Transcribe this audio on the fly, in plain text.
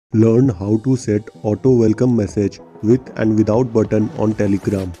Learn how to set auto welcome message with and without button on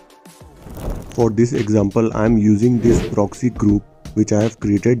Telegram. For this example, I am using this proxy group which I have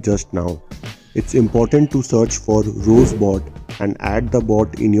created just now. It's important to search for rosebot and add the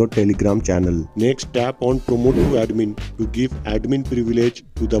bot in your Telegram channel. Next, tap on promote to admin to give admin privilege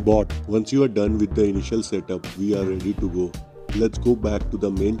to the bot. Once you are done with the initial setup, we are ready to go. Let's go back to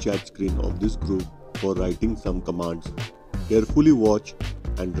the main chat screen of this group for writing some commands. Carefully watch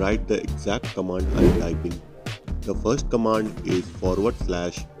and write the exact command I am typing. The first command is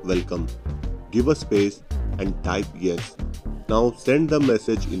 /welcome. Give a space and type yes. Now send the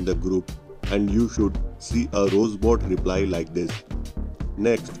message in the group and you should see a rosebot reply like this.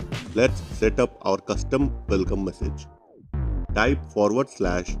 Next, let's set up our custom welcome message. Type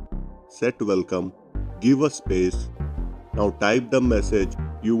 /set welcome, give a space. Now type the message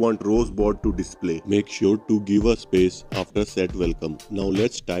you want rosebot to display. Make sure to give a space after set welcome. Now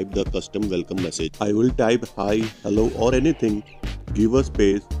let's type the custom welcome message. I will type hi, hello or anything. Give a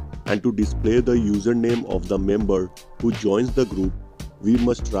space, and to display the username of the member who joins the group, we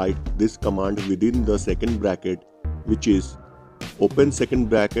must write this command within the second bracket, which is open second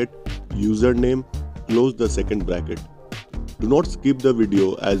bracket, username, close the second bracket. Do not skip the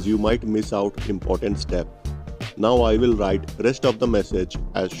video as you might miss out important step. Now I will write rest of the message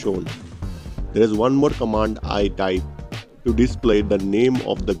as shown. There is one more command I type to display the name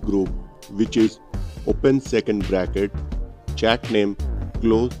of the group, which is open second bracket, chat name,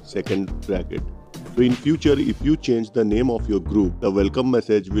 close second bracket. So in future, if you change the name of your group, the welcome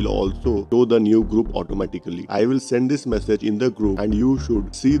message will also show the new group automatically. I will send this message in the group and you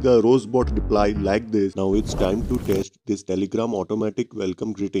should see the rosebot reply like this. Now it's time to test this Telegram automatic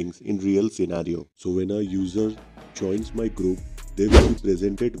welcome greetings in real scenario. So when a user joins my group, they will be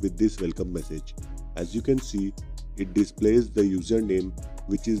presented with this welcome message. As you can see, it displays the username,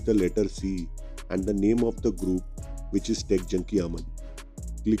 which is the letter C, and the name of the group, which is Techjunkie Aman.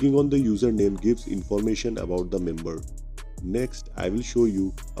 Clicking on the username gives information about the member. Next, I will show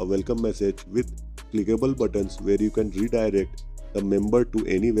you a welcome message with clickable buttons where you can redirect the member to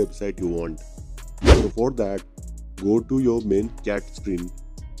any website you want. So for that, go to your main chat screen.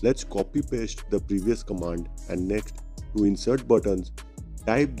 Let's copy paste the previous command, and next, to insert buttons,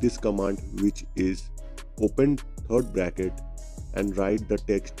 type this command, which is open third bracket, and write the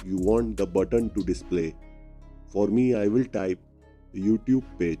text you want the button to display. For me, I will type YouTube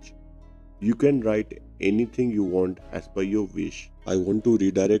page. You can write anything you want as per your wish. I want to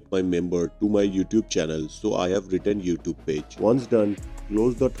redirect my member to my YouTube channel, so I have written YouTube page. Once done,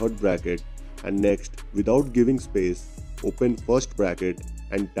 close the third bracket, and next, without giving space, open first bracket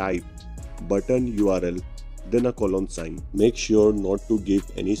and type button URL, then a colon sign. Make sure not to give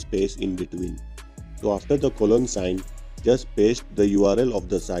any space in between. So after the colon sign, just paste the URL of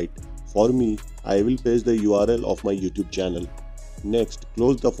the site. For me, I will paste the URL of my YouTube channel. Next,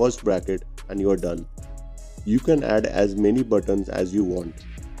 close the first bracket and you are done. You can add as many buttons as you want.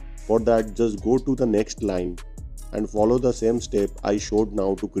 For that, just go to the next line and follow the same step I showed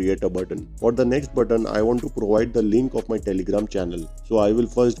now to create a button. For the next button, I want to provide the link of my Telegram channel. So I will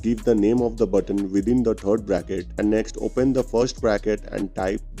first give the name of the button within the third bracket, and next open the first bracket and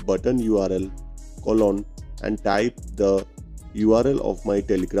type button URL colon and type the URL of my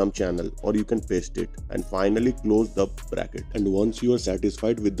Telegram channel, or you can paste it, and finally close the bracket. And once you are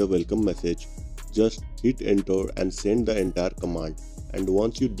satisfied with the welcome message, just hit enter and send the entire command. And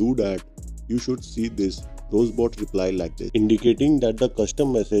once you do that, you should see this rosebot reply like this, indicating that the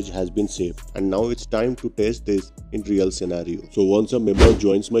custom message has been saved. And now it's time to test this in real scenario. So once a member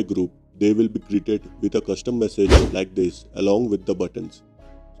joins my group, they will be greeted with a custom message like this along with the buttons.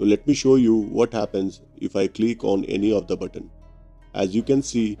 So let me show you what happens if I click on any of the button. As you can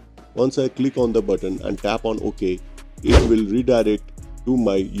see, once I click on the button and tap on OK, it will redirect to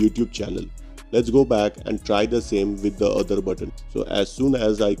my YouTube channel. Let's go back and try the same with the other button. So as soon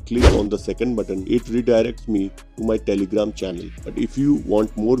as I click on the second button, it redirects me to my Telegram channel. But if you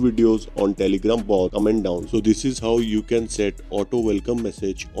want more videos on Telegram bot, comment down. So this is how you can set auto welcome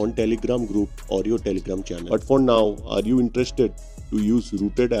message on Telegram group or your Telegram channel. But for now, are you interested to use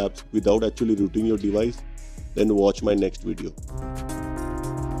rooted apps without actually rooting your device? Then watch my next video.